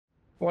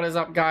What is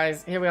up,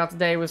 guys? Here we are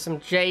today with some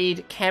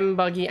Jade Chem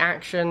Buggy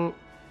action.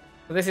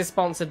 So this is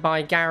sponsored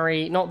by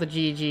Gary, not the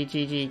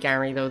GG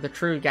Gary though, the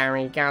true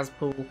Gary,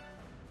 Gazpool.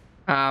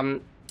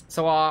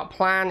 So our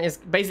plan is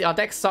basically our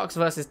deck sucks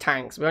versus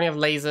tanks. We only have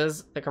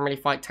lasers that can really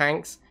fight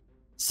tanks.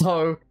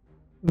 So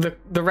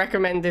the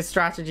recommended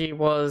strategy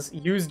was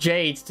use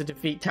Jade to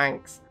defeat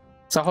tanks.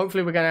 So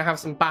hopefully we're gonna have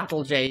some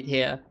battle Jade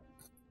here.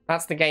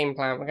 That's the game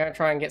plan. We're gonna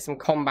try and get some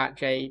combat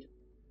Jade.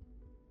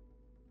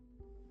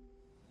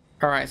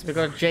 Alright, so we've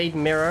got a Jade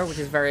mirror, which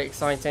is very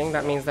exciting.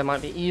 That means there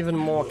might be even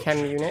more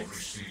chem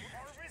units.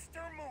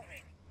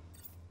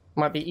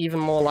 Might be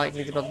even more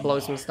likely to be able to blow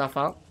some stuff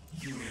up.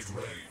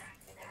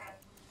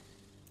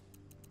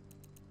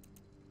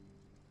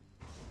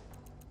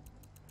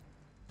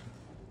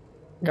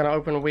 Gonna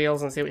open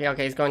wheels and see what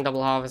okay, he's going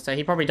double harvester.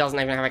 He probably doesn't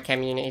even have a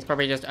chem unit. He's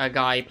probably just a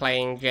guy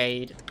playing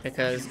Jade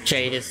because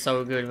Jade is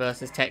so good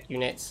versus tech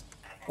units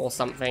or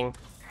something.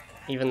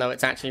 Even though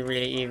it's actually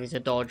really easy to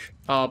dodge.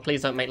 Oh,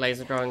 please don't make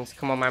laser drones.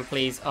 Come on, man,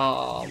 please.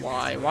 Oh,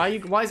 why?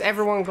 Why is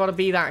everyone got to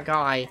be that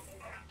guy?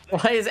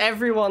 Why is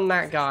everyone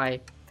that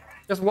guy?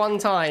 Just one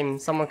time,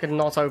 someone could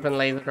not open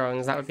laser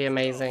drones. That would be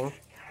amazing.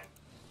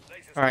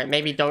 Alright,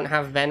 maybe don't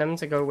have Venom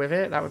to go with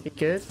it. That would be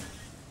good.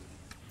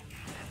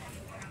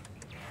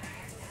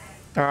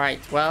 Alright,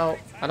 well,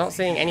 I'm not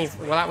seeing any...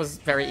 Well, that was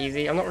very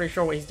easy. I'm not really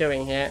sure what he's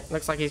doing here.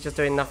 Looks like he's just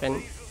doing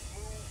nothing.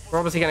 We're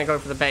obviously going to go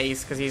for the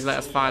base because he's let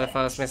us fire the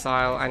first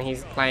missile and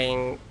he's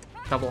playing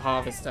double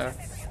harvester.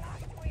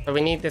 So we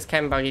need this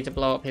chem buggy to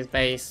blow up his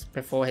base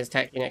before his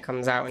tech unit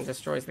comes out and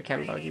destroys the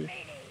chem buggy.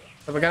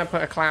 So we're going to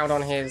put a cloud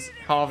on his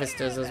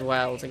harvesters as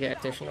well to get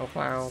additional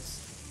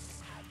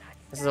clouds.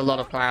 This is a lot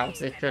of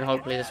clouds. It should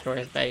hopefully destroy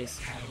his base.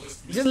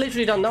 He's just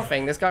literally done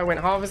nothing. This guy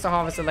went harvester,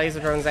 harvester, laser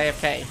drones,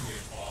 AFK.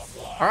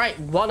 Alright,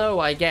 1-0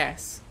 I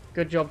guess.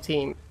 Good job,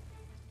 team.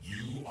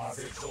 You are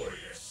victorious.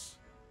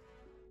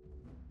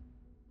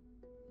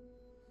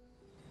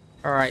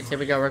 Alright, here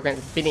we go. We're going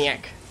to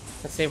Biniek.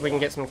 Let's see if we can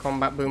get some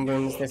combat boom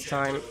booms this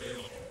time.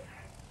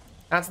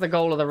 That's the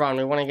goal of the run.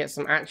 We want to get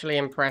some actually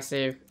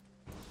impressive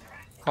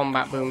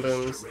combat boom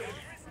booms.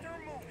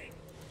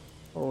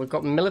 Oh, we've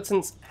got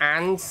militants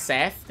and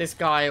Seth. This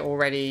guy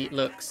already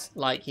looks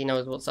like he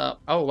knows what's up.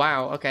 Oh,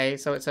 wow. Okay,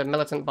 so it's a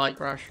militant bike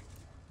rush.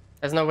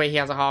 There's no way he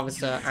has a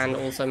harvester and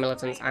also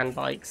militants and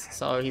bikes.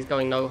 So he's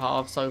going no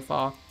half so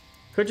far.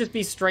 Could just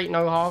be straight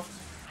no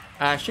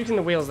half. Shooting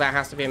the wheels there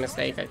has to be a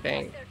mistake, I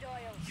think.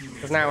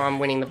 Because now I'm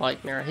winning the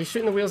bike mirror. He's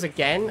shooting the wheels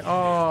again?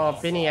 Oh,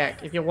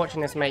 Biniek, if you're watching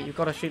this, mate, you've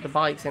got to shoot the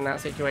bikes in that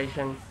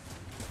situation.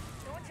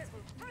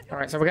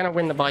 Alright, so we're going to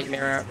win the bike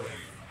mirror.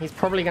 He's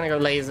probably going to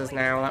go lasers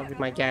now. That would be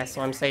my guess.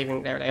 So I'm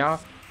saving... There they are.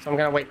 So I'm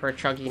going to wait for a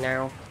chuggy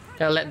now.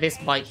 Going to let this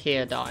bike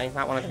here die.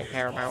 That one I don't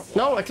care about.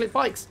 No, I clicked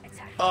bikes.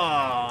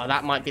 Oh,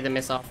 that might be the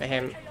missile for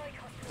him.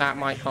 That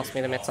might cost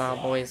me the missile,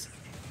 boys.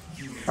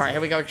 Alright,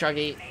 here we go,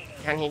 chuggy.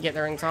 Can he get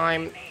there in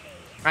time?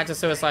 I had to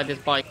suicide this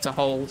bike to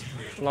hold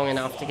long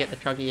enough to get the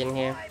chuggy in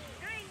here.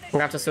 I'm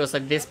gonna have to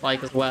suicide this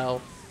bike as well.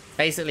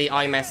 Basically,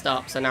 I messed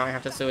up, so now I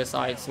have to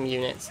suicide some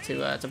units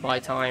to buy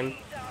time.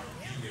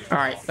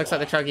 Alright, looks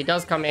like the chuggy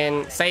does come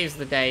in, saves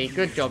the day.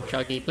 Good job,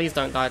 chuggy. Please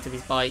don't die to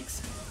these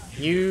bikes.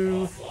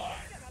 You...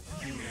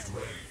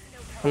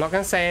 I'm not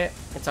gonna say it.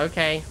 It's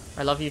okay.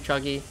 I love you,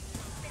 chuggy.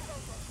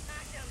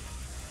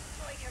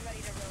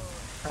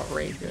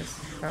 Outrageous.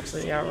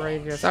 Absolutely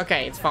outrageous.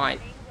 Okay, it's fine.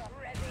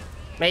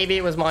 Maybe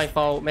it was my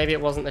fault, maybe it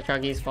wasn't the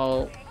chuggy's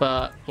fault,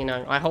 but, you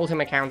know, I hold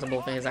him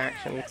accountable for his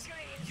actions.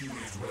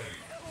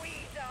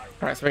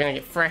 Alright, so we're going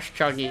to get fresh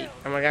chuggy,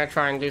 and we're going to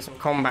try and do some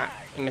combat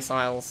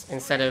missiles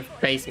instead of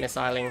base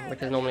missiling,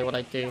 which is normally what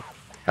I do.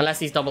 Unless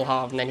he's double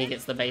halved and then he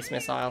gets the base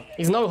missile.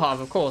 He's no halve,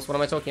 of course, what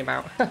am I talking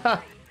about?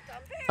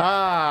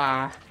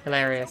 Ah,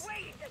 hilarious.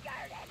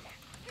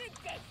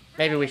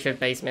 Maybe we should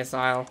base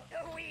missile.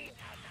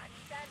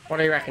 What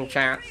do you reckon,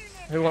 chat?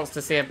 Who wants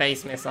to see a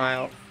base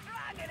missile?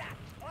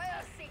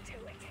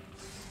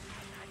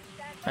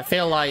 I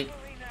feel like...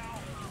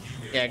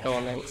 Yeah, go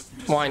on then.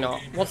 Why not?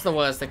 What's the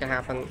worst that can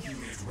happen?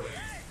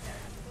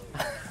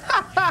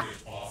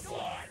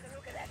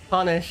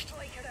 Punished.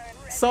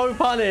 So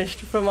punished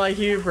for my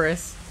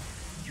hubris.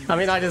 I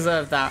mean, I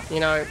deserve that. You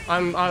know,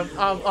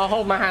 I'll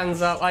hold my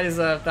hands up. I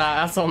deserve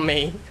that. That's on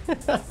me.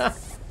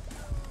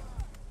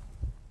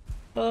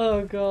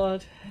 Oh,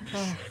 God.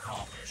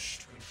 Oh.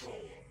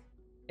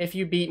 If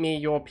you beat me,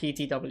 you're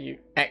PTW.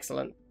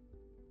 Excellent.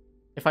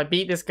 If I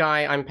beat this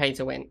guy, I'm pay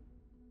to win.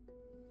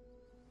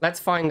 Let's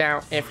find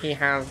out if he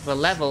has the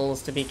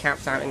levels to be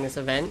capped out in this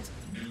event.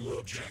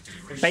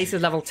 Base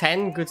is level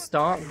 10. Good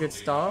start. Good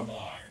start.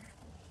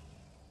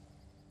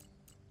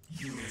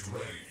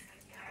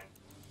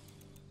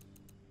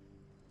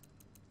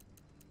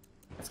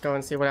 Let's go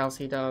and see what else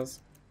he does.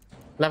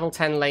 Level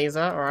 10 laser.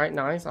 Alright,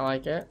 nice. I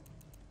like it.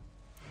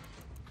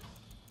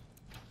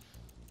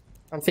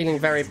 I'm feeling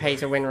very pay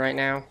to win right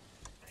now.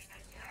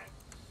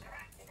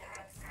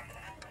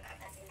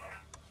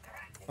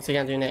 What's he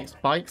gonna do next?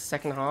 Bikes,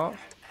 second half.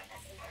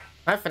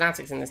 I have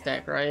fanatics in this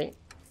deck, right?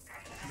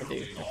 I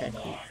do. Okay,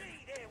 cool.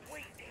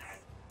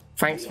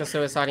 Thanks for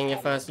suiciding your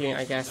first unit,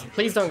 I guess.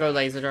 Please don't go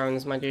laser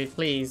drones, my dude.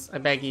 Please, I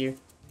beg you.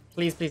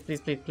 Please, please,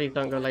 please, please, please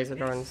don't go laser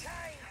drones.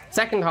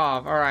 Second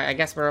half. Alright, I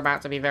guess we're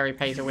about to be very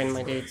pay to win,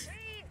 my dudes.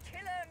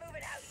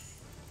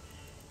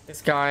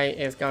 This guy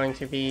is going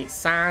to be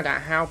sad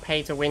at how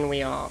pay to win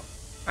we are.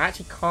 I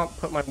actually can't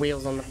put my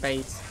wheels on the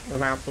base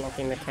without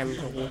blocking the chem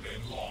boogie.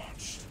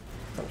 It's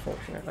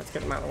unfortunate. Let's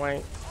get them out of the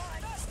way.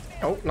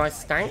 Oh, nice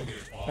stank.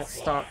 Let's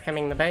start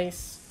chemming the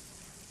base.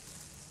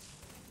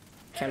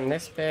 Chem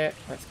this bit.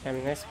 Let's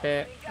chem this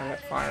bit. And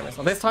let's fire a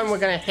missile. This time we're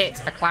going to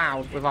hit a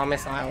cloud with our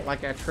missile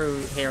like a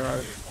true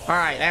hero.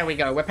 Alright, there we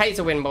go. We're pay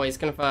to win, boys.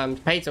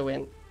 Confirmed. Pay to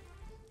win.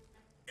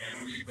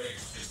 Enemy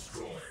base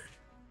destroyed.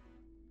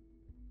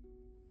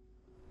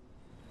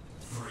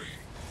 3,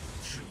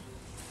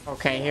 2.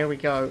 Okay, here we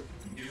go.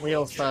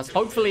 Wheels first.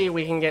 Hopefully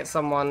we can get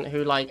someone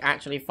who like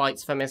actually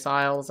fights for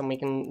missiles and we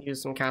can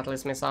use some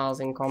catalyst missiles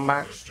in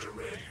combat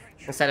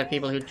instead of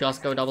people who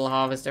just go double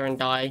harvester and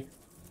die.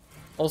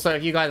 Also,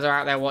 if you guys are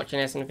out there watching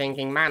this and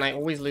thinking, man, I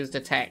always lose to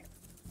tech,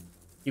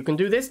 you can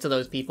do this to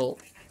those people.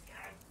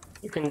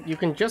 You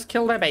can just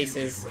kill their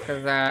bases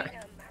because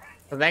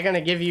they're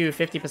gonna give you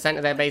 50%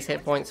 of their base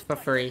hit points for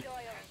free,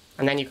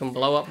 and then you can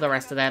blow up the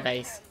rest of their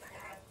base.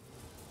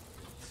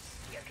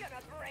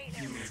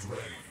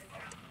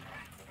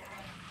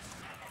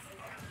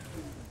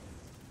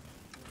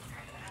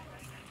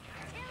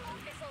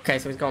 Okay,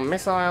 so he's got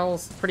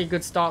missiles. Pretty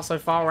good start so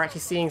far. We're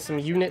actually seeing some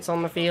units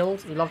on the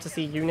field. We love to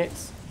see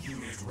units.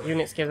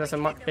 Units gives us a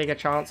much bigger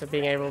chance of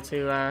being able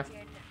to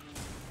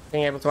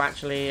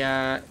actually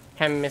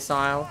hem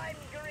missile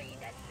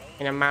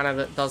in a manner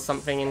that does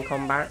something in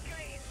combat.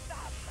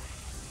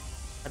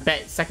 I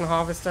bet second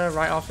harvester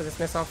right after this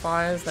missile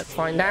fires. Let's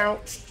find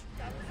out.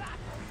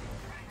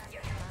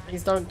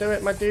 Please don't do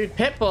it, my dude.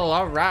 Pitbull.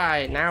 All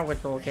right, now we're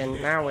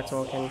talking. Now we're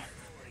talking.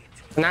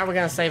 So now we're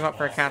going to save up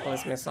for a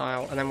catalyst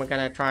missile, and then we're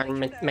going to try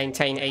and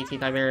maintain 80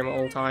 Tiberium at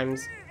all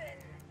times,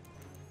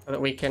 so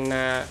that we can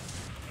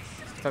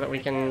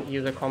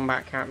use a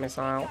combat cat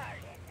missile,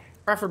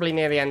 preferably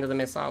near the end of the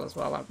missile as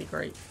well. That'd be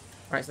great.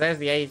 All right, so there's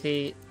the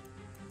 80.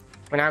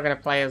 We're now going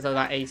to play as though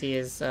that 80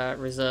 is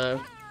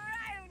reserved.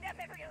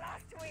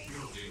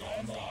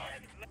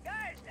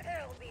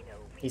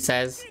 He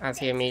says as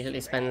he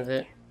immediately spends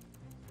it.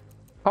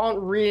 Can't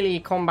really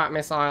combat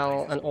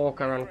missile an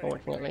Orca,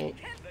 unfortunately.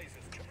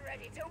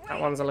 That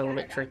one's a little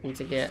bit tricky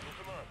to get.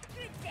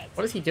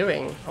 What is he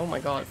doing? Oh my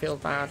god, it feels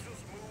bad.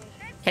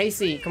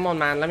 Casey, come on,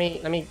 man. Let me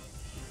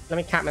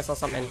cat missile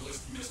something.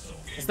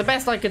 It's the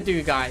best I could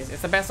do, guys.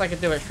 It's the best I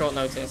could do at short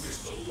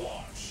notice.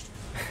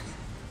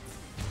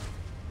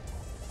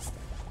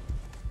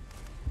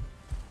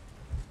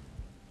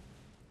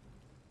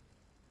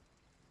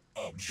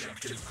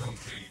 Objective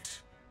complete.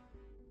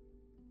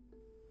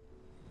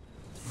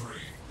 3,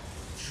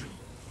 2.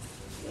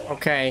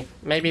 Okay,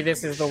 maybe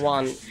this is the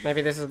one.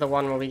 Maybe this is the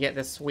one where we get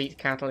this sweet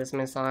catalyst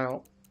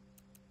missile.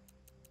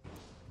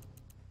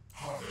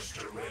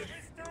 Harvester ready.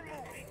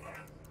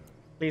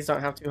 Please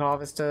don't have two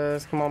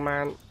harvesters. Come on,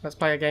 man. Let's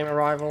play a game of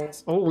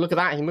rivals. Oh, look at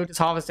that. He moved his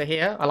harvester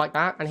here. I like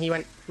that. And he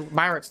went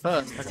barracks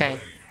first. Okay.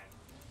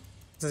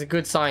 This is a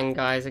good sign,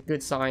 guys. A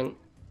good sign.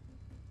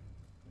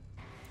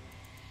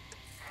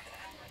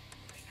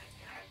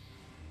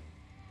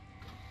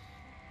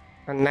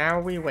 And now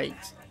we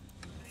wait.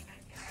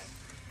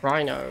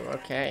 Rhino.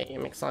 Okay,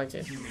 I'm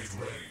excited.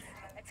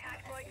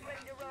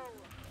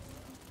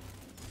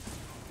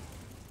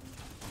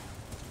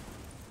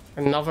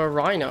 Another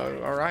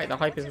Rhino. Alright, the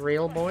hype is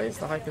real, boys.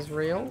 The hype is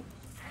real.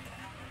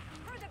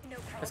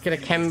 Let's get a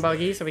chem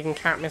buggy so we can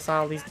cat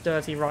missile these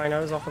dirty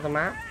rhinos off of the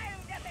map.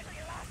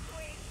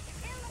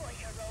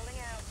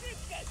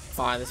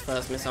 Fire this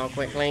first missile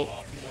quickly.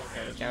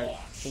 There we go.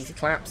 Easy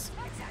claps.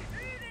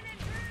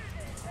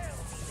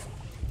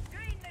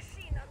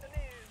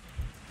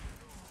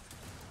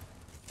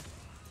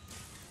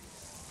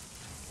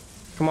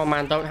 Come on,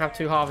 man. Don't have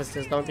two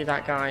harvesters. Don't be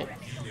that guy.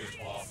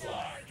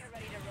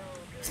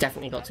 He's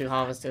definitely got two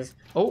harvesters.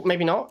 Oh,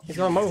 maybe not. He's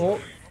got a mohawk.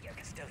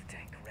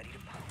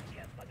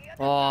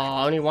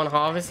 Oh, only one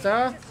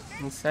harvester?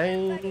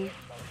 Insane.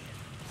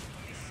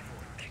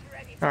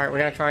 Alright, we're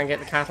going to try and get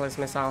the catalyst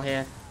missile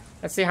here.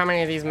 Let's see how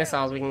many of these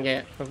missiles we can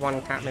get with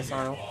one cat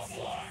missile.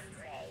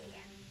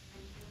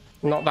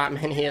 Not that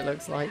many, it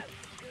looks like.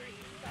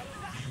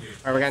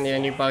 Alright, we're going to need a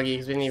new buggy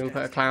because we didn't even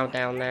put a cloud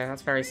down there.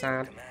 That's very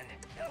sad.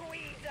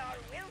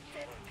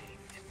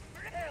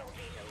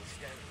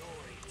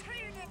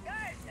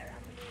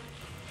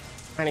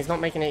 And he's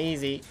not making it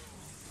easy.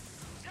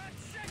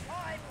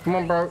 Come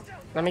on, bro.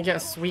 Let me get a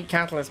sweet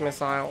catalyst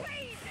missile.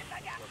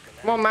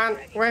 Come on, man.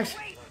 Where?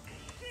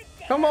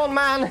 Come on,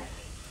 man.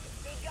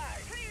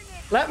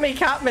 Let me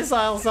cat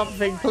missile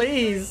something,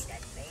 please.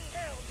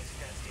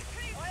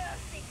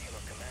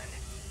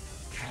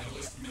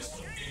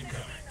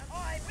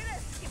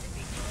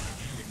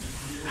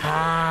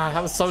 Ah,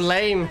 that was so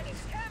lame.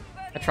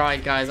 I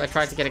tried, guys. I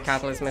tried to get a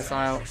catalyst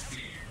missile.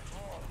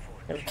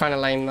 It was kind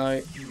of lame,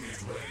 though.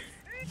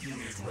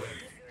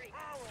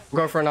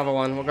 We'll go for another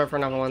one. We'll go for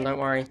another one. Don't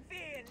worry.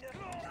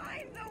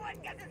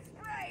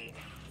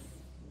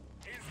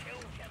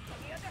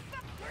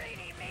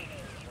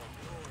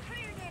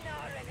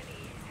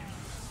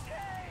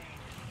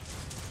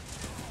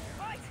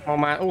 Oh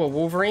man, oh, a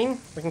Wolverine?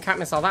 We can cat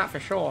missile that for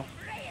sure.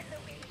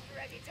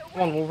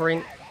 Come on,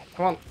 Wolverine.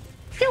 Come on.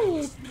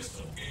 Pew!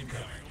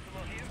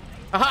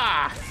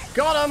 Aha!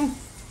 Got him!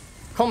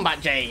 Combat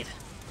Jade.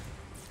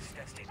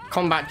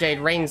 Combat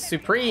Jade reigns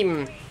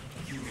supreme.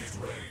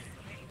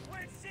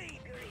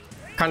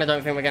 Kinda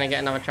don't think we're gonna get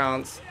another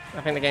chance.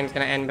 I think the game's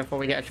gonna end before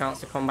we get a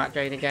chance to combat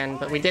Jade again,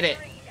 but we did it.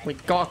 We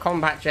got a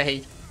combat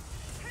Jade.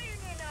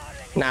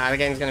 Nah, the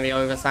game's gonna be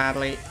over,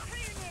 sadly.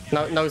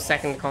 No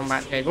second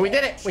combat Jade, but we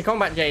did it! We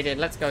combat Jaded.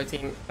 Let's go,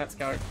 team. Let's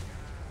go.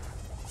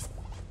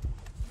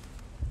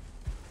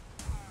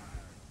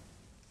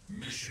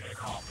 Mission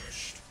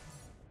accomplished.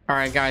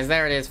 Alright, guys,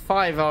 there it is.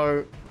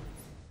 5-0.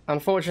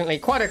 Unfortunately,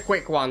 quite a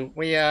quick one.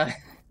 We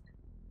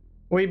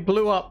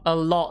blew up a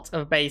lot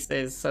of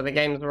bases, so the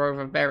games were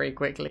over very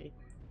quickly.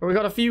 But we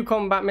got a few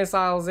combat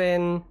missiles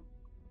in.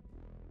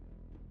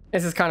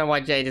 This is kind of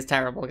why Jade is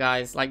terrible,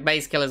 guys. Like,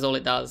 base kill is all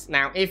it does.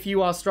 Now, if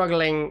you are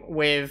struggling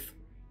with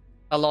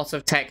a lot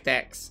of tech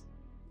decks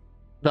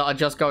that are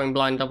just going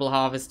blind double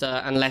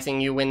harvester and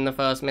letting you win the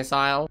first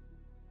missile,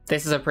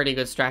 this is a pretty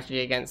good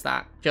strategy against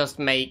that. Just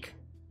make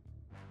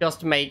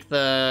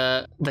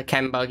the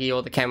chem buggy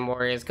or the chem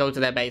warriors go to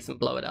their base and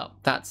blow it up.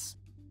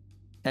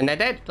 Then they're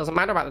dead. Doesn't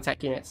matter about the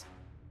tech units.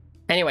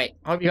 Anyway,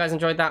 I hope you guys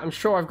enjoyed that. I'm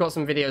sure I've got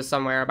some videos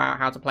somewhere about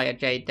how to play a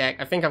Jade deck.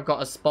 I think I've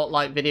got a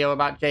spotlight video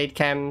about Jade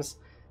chems.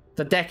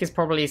 The deck is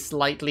probably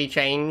slightly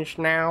changed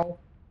now,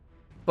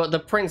 but the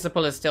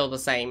principle is still the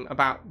same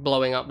about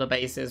blowing up the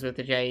bases with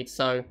the Jade.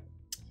 So,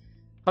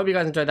 hope you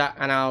guys enjoyed that,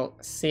 and I'll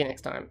see you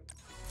next time.